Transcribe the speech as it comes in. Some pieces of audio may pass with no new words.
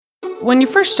When you're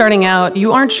first starting out,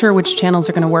 you aren't sure which channels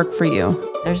are going to work for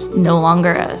you. There's no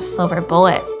longer a silver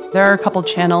bullet. There are a couple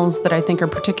channels that I think are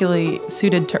particularly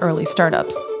suited to early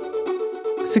startups.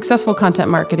 Successful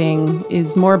content marketing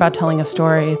is more about telling a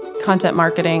story. Content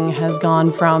marketing has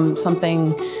gone from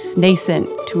something nascent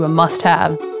to a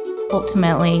must-have.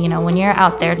 Ultimately, when you're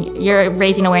out there, you're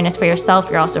raising awareness for yourself,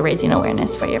 you're also raising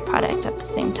awareness for your product at the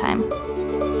same time.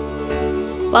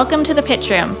 Welcome to the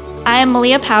Pitch Room. I am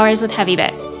Malia Powers with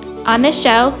HeavyBit. On this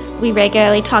show, we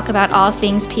regularly talk about all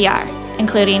things PR,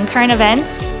 including current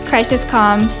events, crisis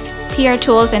comms, PR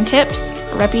tools and tips,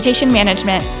 reputation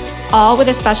management, all with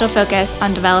a special focus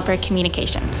on developer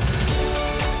communications.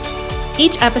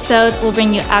 Each episode will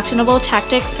bring you actionable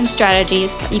tactics and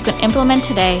strategies that you can implement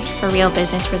today for real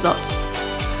business results.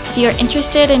 If you are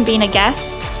interested in being a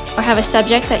guest or have a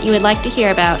subject that you would like to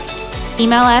hear about,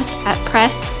 email us at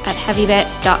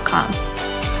press@heavybit.com.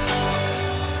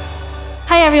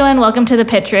 Hi everyone, welcome to the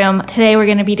Pitch Room. Today we're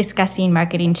going to be discussing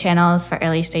marketing channels for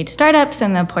early stage startups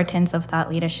and the importance of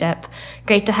thought leadership.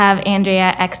 Great to have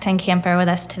Andrea X10Camper with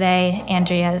us today.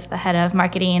 Andrea is the head of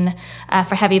marketing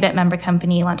for HeavyBit member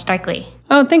company LaunchDarkly.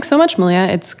 Oh, thanks so much, Malia.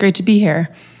 It's great to be here.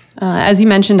 As you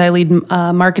mentioned, I lead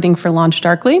marketing for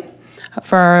LaunchDarkly.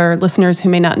 For our listeners who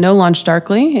may not know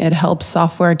LaunchDarkly, it helps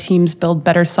software teams build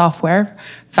better software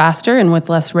faster and with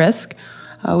less risk.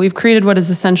 We've created what is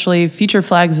essentially feature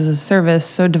flags as a service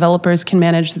so developers can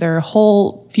manage their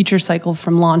whole feature cycle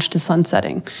from launch to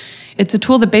sunsetting. It's a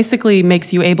tool that basically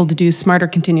makes you able to do smarter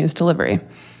continuous delivery.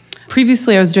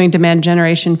 Previously, I was doing demand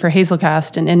generation for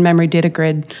Hazelcast and in-memory data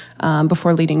grid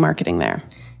before leading marketing there.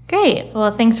 Great.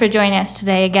 Well, thanks for joining us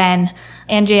today again.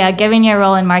 Andrea, given your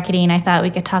role in marketing, I thought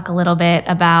we could talk a little bit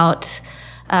about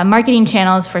marketing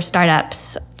channels for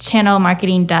startups. Channel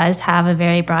marketing does have a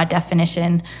very broad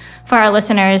definition. For our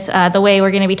listeners, the way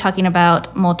we're going to be talking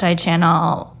about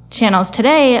multi-channel channels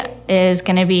today is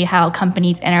going to be how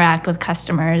companies interact with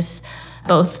customers,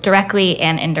 both directly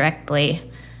and indirectly.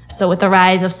 So with the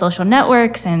rise of social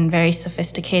networks and very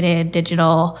sophisticated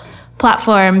digital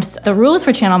platforms, the rules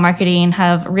for channel marketing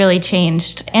have really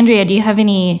changed. Andrea, do you have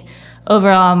any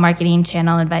overall marketing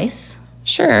channel advice?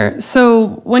 Sure.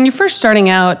 So when you're first starting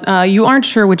out, you aren't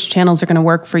sure which channels are going to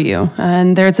work for you.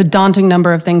 And there's a daunting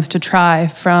number of things to try,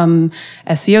 from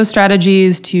SEO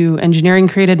strategies to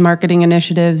engineering-created marketing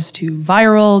initiatives to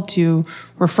viral to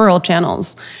referral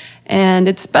channels. And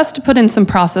it's best to put in some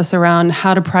process around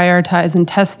how to prioritize and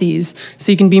test these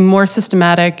so you can be more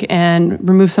systematic and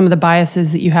remove some of the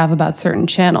biases that you have about certain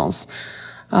channels.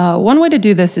 One way to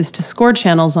do this is to score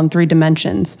channels on 3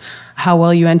 dimensions: how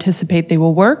well you anticipate they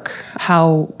will work,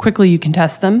 how quickly you can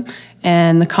test them,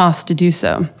 and the cost to do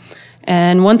so.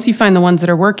 And once you find the ones that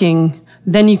are working,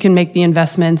 then you can make the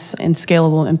investments in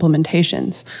scalable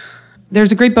implementations.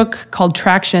 There's a great book called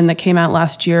Traction that came out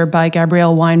last year by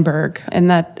Gabrielle Weinberg, and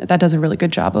that does a really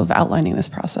good job of outlining this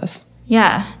process.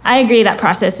 Yeah, I agree that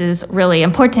process is really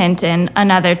important. And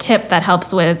another tip that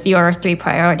helps with your 3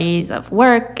 priorities of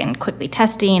work and quickly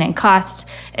testing and cost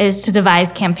is to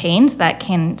devise campaigns that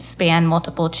can span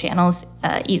multiple channels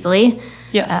easily.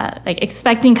 Yes. Like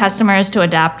expecting customers to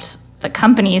adapt the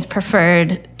company's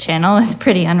preferred channel is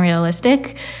pretty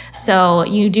unrealistic. So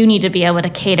you do need to be able to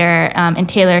cater and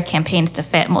tailor campaigns to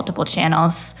fit multiple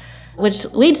channels,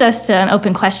 which leads us to an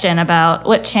open question about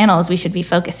what channels we should be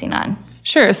focusing on.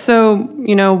 Sure. So,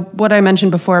 what I mentioned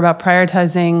before about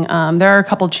prioritizing, there are a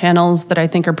couple channels that I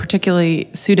think are particularly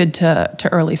suited to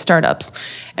early startups.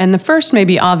 And the first may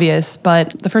be obvious,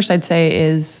 but the first I'd say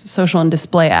is social and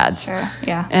display ads. Sure,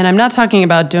 yeah. And I'm not talking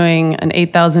about doing an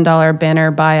 $8,000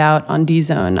 banner buyout on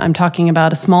DZone. I'm talking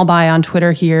about a small buy on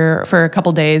Twitter here for a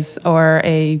couple days or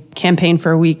a campaign for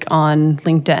a week on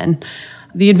LinkedIn.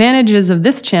 The advantages of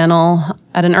this channel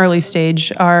at an early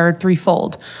stage are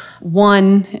threefold.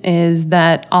 One is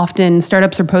that often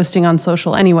startups are posting on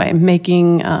social anyway,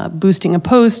 making boosting a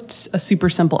post a super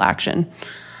simple action.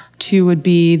 2 would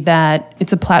be that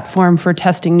it's a platform for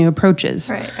testing new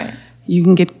approaches. Right. You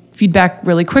can get feedback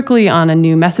really quickly on a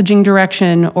new messaging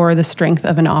direction or the strength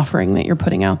of an offering that you're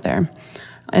putting out there.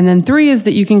 And then 3 is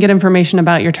that you can get information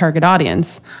about your target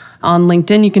audience. On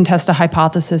LinkedIn, you can test a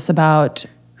hypothesis about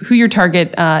who your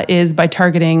target is by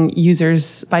targeting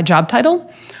users by job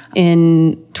title.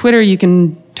 In Twitter, you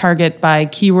can target by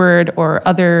keyword or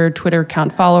other Twitter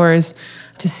account followers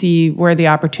to see where the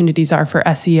opportunities are for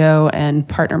SEO and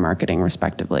partner marketing,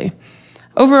 respectively.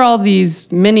 Overall,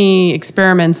 these mini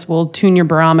experiments will tune your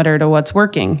barometer to what's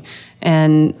working.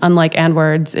 And unlike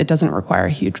AdWords, it doesn't require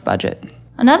a huge budget.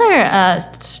 Another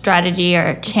strategy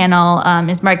or channel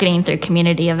is marketing through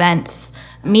community events.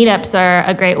 Meetups are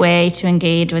a great way to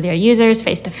engage with your users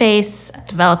face-to-face,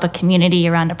 develop a community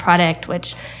around a product,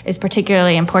 which is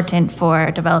particularly important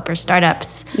for developer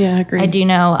startups. Yeah, I agree. I do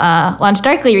know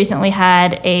LaunchDarkly recently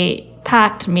had a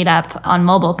packed meetup on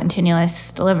mobile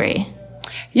continuous delivery.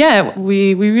 Yeah,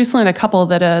 we recently had a couple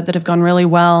that have gone really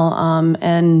well,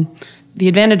 and the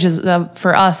advantages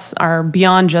for us are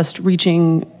beyond just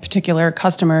reaching particular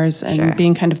customers and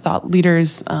being kind of thought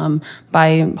leaders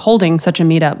by holding such a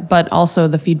meetup, but also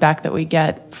the feedback that we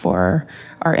get for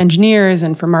our engineers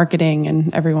and for marketing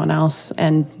and everyone else,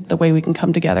 and the way we can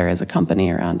come together as a company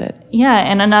around it. Yeah,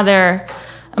 and another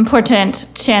important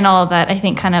channel that I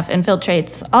think kind of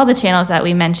infiltrates all the channels that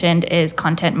we mentioned is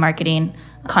content marketing.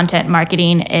 Content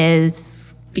marketing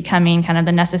is becoming kind of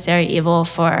the necessary evil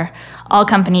for all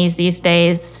companies these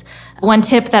days. One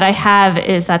tip that I have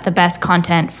is that the best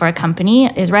content for a company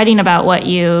is writing about what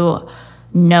you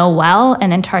know well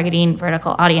and then targeting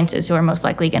vertical audiences who are most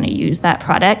likely going to use that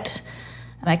product.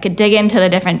 And I could dig into the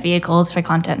different vehicles for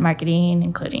content marketing,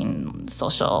 including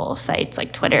social sites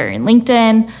like Twitter and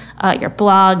LinkedIn, your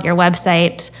blog, your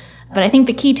website. But I think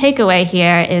the key takeaway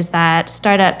here is that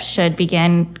startups should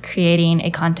begin creating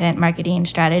a content marketing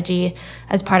strategy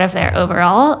as part of their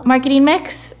overall marketing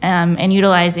mix, and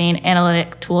utilizing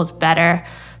analytic tools better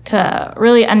to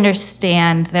really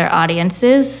understand their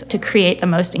audiences to create the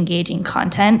most engaging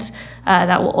content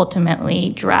that will ultimately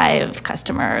drive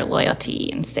customer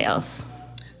loyalty and sales.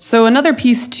 So another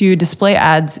piece to display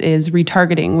ads is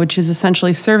retargeting, which is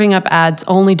essentially serving up ads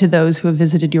only to those who have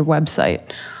visited your website.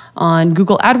 On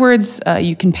Google AdWords,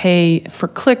 you can pay for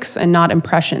clicks and not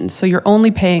impressions. So you're only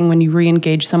paying when you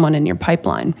re-engage someone in your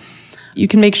pipeline. You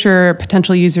can make sure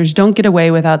potential users don't get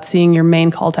away without seeing your main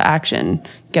call to action,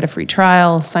 get a free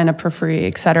trial, sign up for free,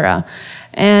 etc.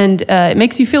 And it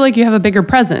makes you feel like you have a bigger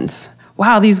presence.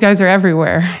 Wow, these guys are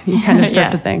everywhere. You kind of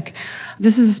start to think.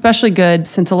 This is especially good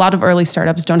since a lot of early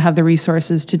startups don't have the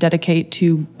resources to dedicate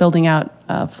to building out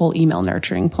a full email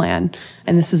nurturing plan.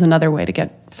 And this is another way to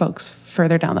get folks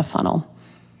further down the funnel.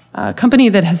 A company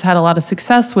that has had a lot of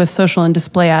success with social and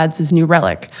display ads is New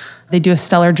Relic. They do a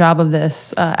stellar job of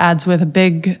this. Ads with a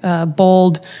big,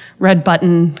 bold red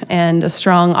button and a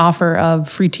strong offer of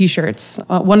free t-shirts.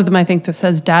 One of them, I think, that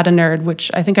says Data Nerd, which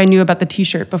I think I knew about the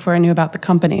t-shirt before I knew about the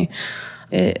company.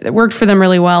 It worked for them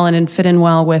really well, and it fit in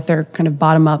well with their kind of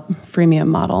bottom-up freemium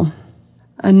model.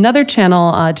 Another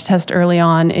channel to test early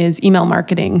on is email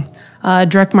marketing.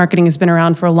 Direct marketing has been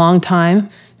around for a long time,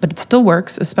 but it still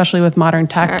works, especially with modern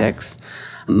tactics.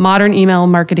 Sure. Modern email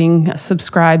marketing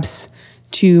subscribes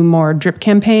to more drip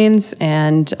campaigns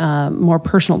and more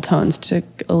personal tones to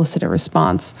elicit a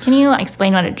response. Can you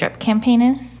explain what a drip campaign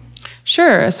is?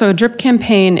 Sure. So a drip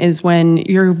campaign is when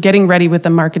you're getting ready with a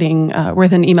marketing,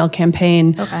 with an email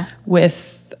campaign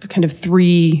with kind of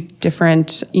 3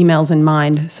 different emails in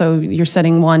mind. So you're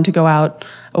setting one to go out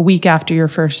a week after your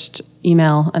first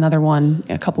email, another one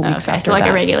a couple weeks after that. So like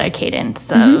a regular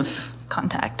cadence of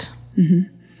contact.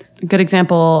 Mm-hmm. A good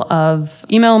example of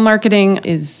email marketing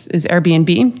is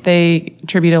Airbnb. They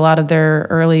attribute a lot of their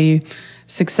early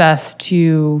success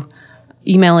to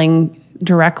emailing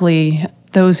directly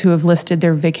those who have listed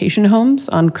their vacation homes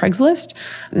on Craigslist,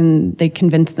 and they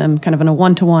convince them kind of in a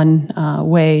one-to-one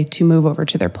way to move over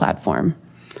to their platform.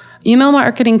 Email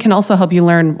marketing can also help you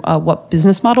learn what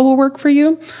business model will work for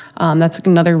you. That's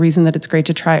another reason that it's great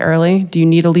to try early. Do you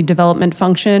need a lead development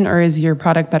function, or is your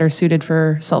product better suited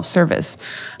for self-service?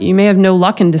 You may have no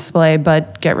luck in display,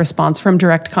 but get response from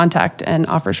direct contact and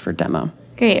offers for demo.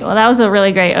 Great. Well, that was a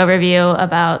really great overview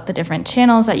about the different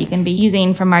channels that you can be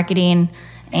using for marketing.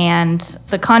 And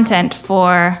the content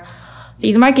for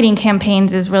these marketing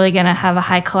campaigns is really going to have a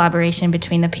high collaboration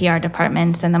between the PR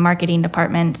departments and the marketing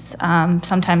departments.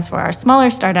 Sometimes for our smaller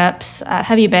startups,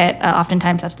 HeavyBit,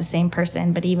 oftentimes that's the same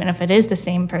person. But even if it is the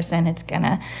same person, it's going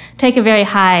to take a very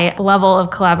high level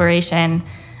of collaboration.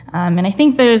 And I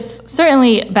think there's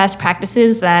certainly best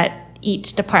practices that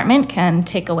each department can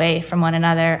take away from one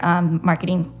another.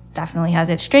 Marketing definitely has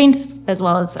its strengths as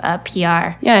well as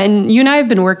PR. Yeah, and you and I have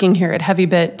been working here at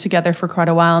HeavyBit together for quite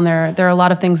a while, and there are a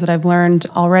lot of things that I've learned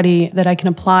already that I can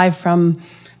apply from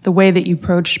the way that you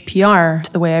approach PR to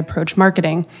the way I approach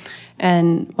marketing.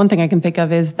 And one thing I can think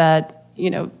of is that,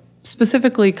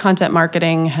 specifically content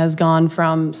marketing has gone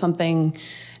from something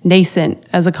nascent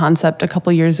as a concept a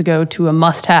couple years ago to a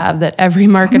must-have that every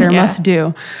marketer must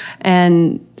do.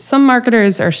 And some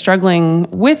marketers are struggling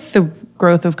with the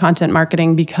growth of content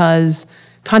marketing because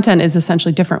content is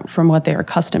essentially different from what they're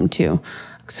accustomed to.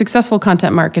 Successful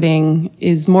content marketing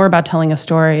is more about telling a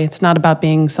story. It's not about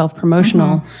being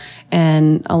self-promotional.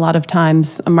 And a lot of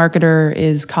times a marketer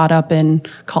is caught up in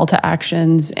call to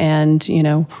actions and,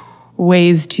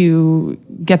 ways to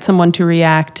get someone to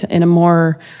react in a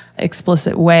more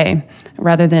explicit way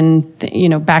rather than,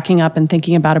 backing up and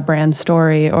thinking about a brand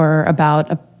story or about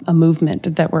a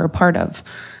movement that we're a part of.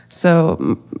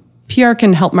 So PR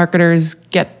can help marketers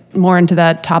get more into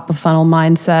that top of funnel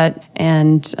mindset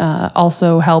and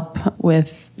also help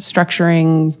with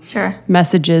structuring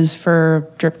messages for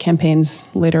drip campaigns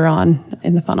later on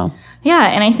in the funnel. Yeah,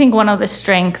 and I think one of the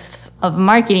strengths of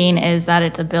marketing is that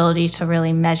its ability to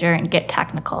really measure and get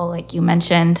technical. Like you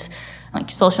mentioned, like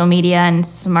social media and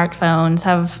smartphones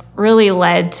have really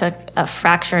led to a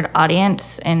fractured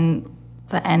audience in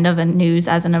the end of a news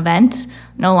as an event.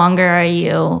 No longer are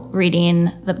you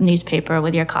reading the newspaper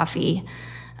with your coffee.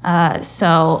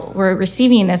 So we're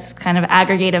receiving this kind of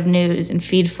aggregative news and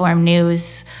feed form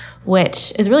news,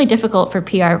 which is really difficult for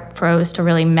PR pros to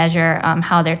really measure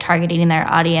how they're targeting their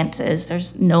audiences.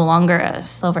 There's no longer a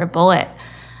silver bullet.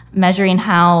 Measuring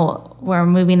how we're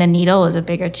moving the needle is a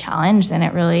bigger challenge than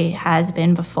it really has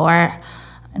been before.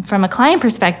 And from a client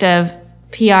perspective,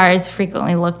 PR is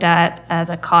frequently looked at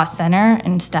as a cost center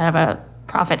instead of a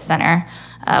profit center,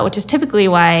 which is typically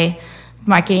why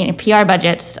marketing and PR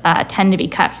budgets tend to be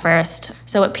cut first.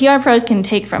 So what PR pros can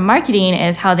take from marketing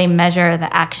is how they measure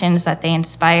the actions that they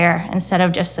inspire instead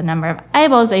of just the number of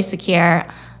eyeballs they secure.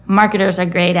 Marketers are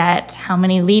great at how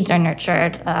many leads are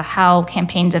nurtured, how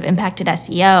campaigns have impacted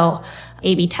SEO,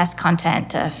 A/B test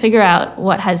content to figure out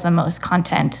what has the most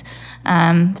content.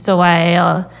 So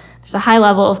while there's a high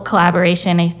level of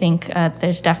collaboration, I think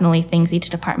there's definitely things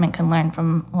each department can learn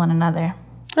from one another.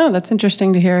 Oh, that's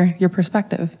interesting to hear your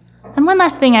perspective. And one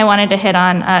last thing I wanted to hit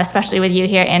on, especially with you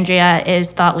here, Andrea, is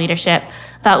thought leadership.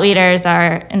 Thought leaders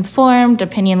are informed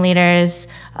opinion leaders,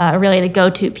 really the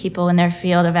go-to people in their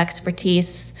field of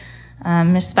expertise,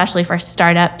 especially for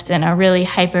startups in a really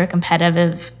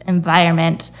hyper-competitive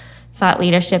environment. Thought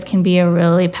leadership can be a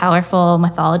really powerful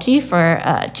methodology for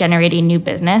generating new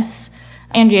business.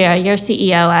 Andrea, your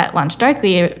CEO at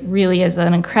LaunchDarkly really is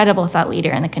an incredible thought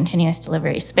leader in the continuous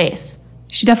delivery space.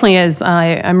 She definitely is.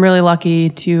 I'm really lucky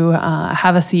to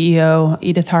have a CEO,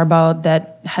 Edith Harbaugh,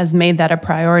 that has made that a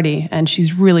priority, and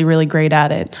she's really, really great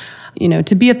at it.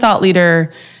 To be a thought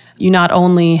leader, you not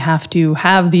only have to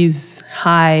have these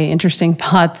high, interesting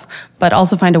thoughts, but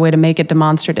also find a way to make it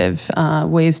demonstrative,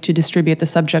 ways to distribute the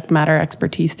subject matter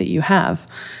expertise that you have.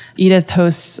 Edith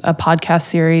hosts a podcast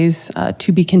series,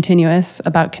 To Be Continuous,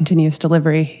 about continuous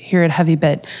delivery here at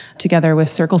HeavyBit, together with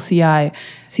Circle CI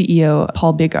CEO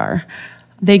Paul Bigar.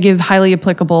 They give highly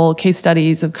applicable case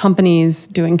studies of companies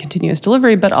doing continuous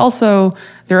delivery, but also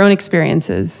their own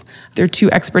experiences. They're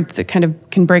two experts that kind of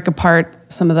can break apart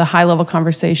some of the high-level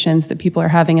conversations that people are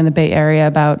having in the Bay Area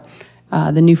about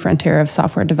the new frontier of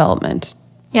software development.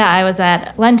 Yeah, I was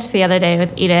at lunch the other day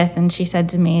with Edith, and she said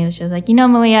to me, she was like,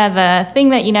 Malia, the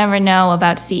thing that you never know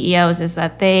about CEOs is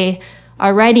that they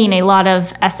are writing a lot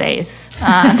of essays.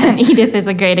 And Edith is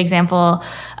a great example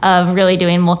of really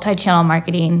doing multi-channel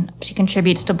marketing. She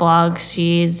contributes to blogs.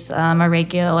 She has a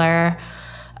regular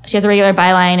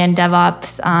byline in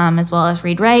DevOps, as well as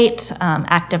Read Write,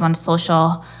 active on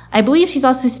social. I believe she's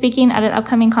also speaking at an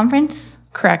upcoming conference.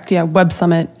 Correct, yeah, Web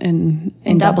Summit in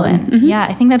Dublin. Mm-hmm. Yeah,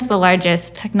 I think that's the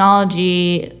largest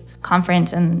technology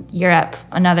conference in Europe.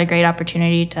 Another great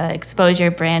opportunity to expose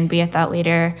your brand, be a thought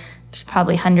leader. There's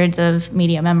probably hundreds of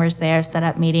media members there, set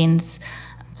up meetings.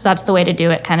 So that's the way to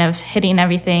do it, kind of hitting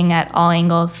everything at all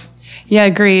angles. Yeah, I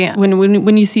agree.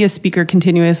 When you see a speaker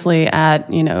continuously at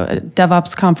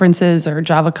DevOps conferences or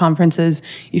Java conferences,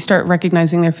 you start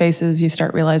recognizing their faces. You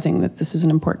start realizing that this is an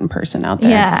important person out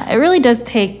there. Yeah, it really does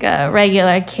take a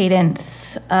regular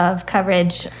cadence of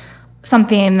coverage.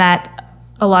 Something that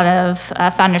a lot of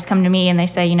founders come to me and they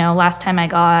say, last time I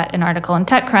got an article in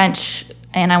TechCrunch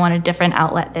and I want a different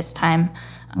outlet this time.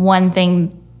 One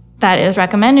thing that is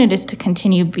recommended is to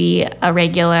continue be a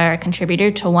regular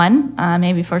contributor to one,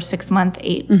 maybe for a 6-month,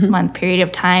 8-month period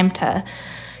of time to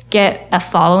get a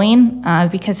following,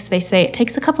 because they say it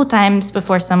takes a couple times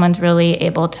before someone's really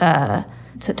able to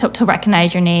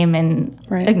recognize your name and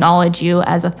acknowledge you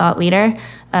as a thought leader.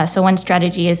 So one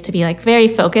strategy is to be very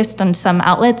focused on some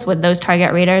outlets with those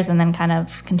target readers and then kind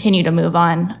of continue to move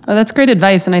on. Oh, that's great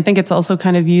advice. And I think it's also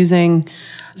kind of using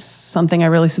something I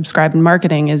really subscribe in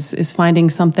marketing is finding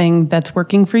something that's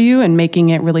working for you and making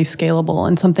it really scalable.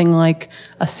 And something like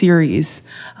a series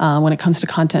when it comes to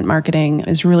content marketing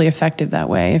is really effective that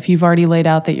way. If you've already laid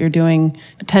out that you're doing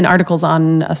 10 articles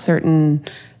on a certain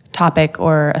topic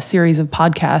or a series of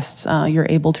podcasts, you're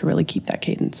able to really keep that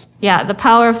cadence. Yeah, the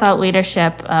power of thought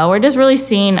leadership. We're just really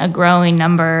seeing a growing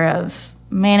number of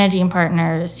managing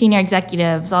partners, senior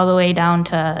executives, all the way down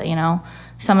to,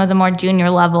 some of the more junior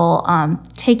level,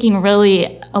 taking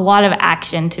really a lot of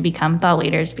action to become thought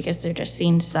leaders because they're just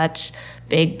seeing such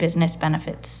big business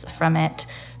benefits from it.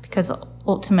 Because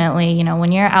ultimately,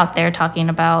 when you're out there talking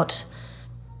about,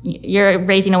 you're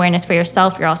raising awareness for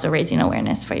yourself, you're also raising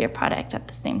awareness for your product at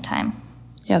the same time.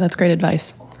 Yeah, that's great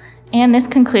advice. And this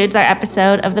concludes our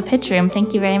episode of The Pitch Room.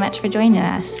 Thank you very much for joining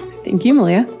us. Thank you,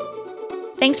 Malia.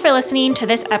 Thanks for listening to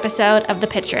this episode of The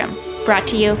Pitch Room, brought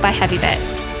to you by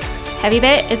HeavyBit.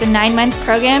 HeavyBit is a 9-month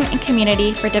program and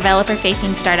community for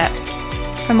developer-facing startups.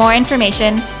 For more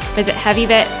information, visit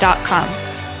heavybit.com.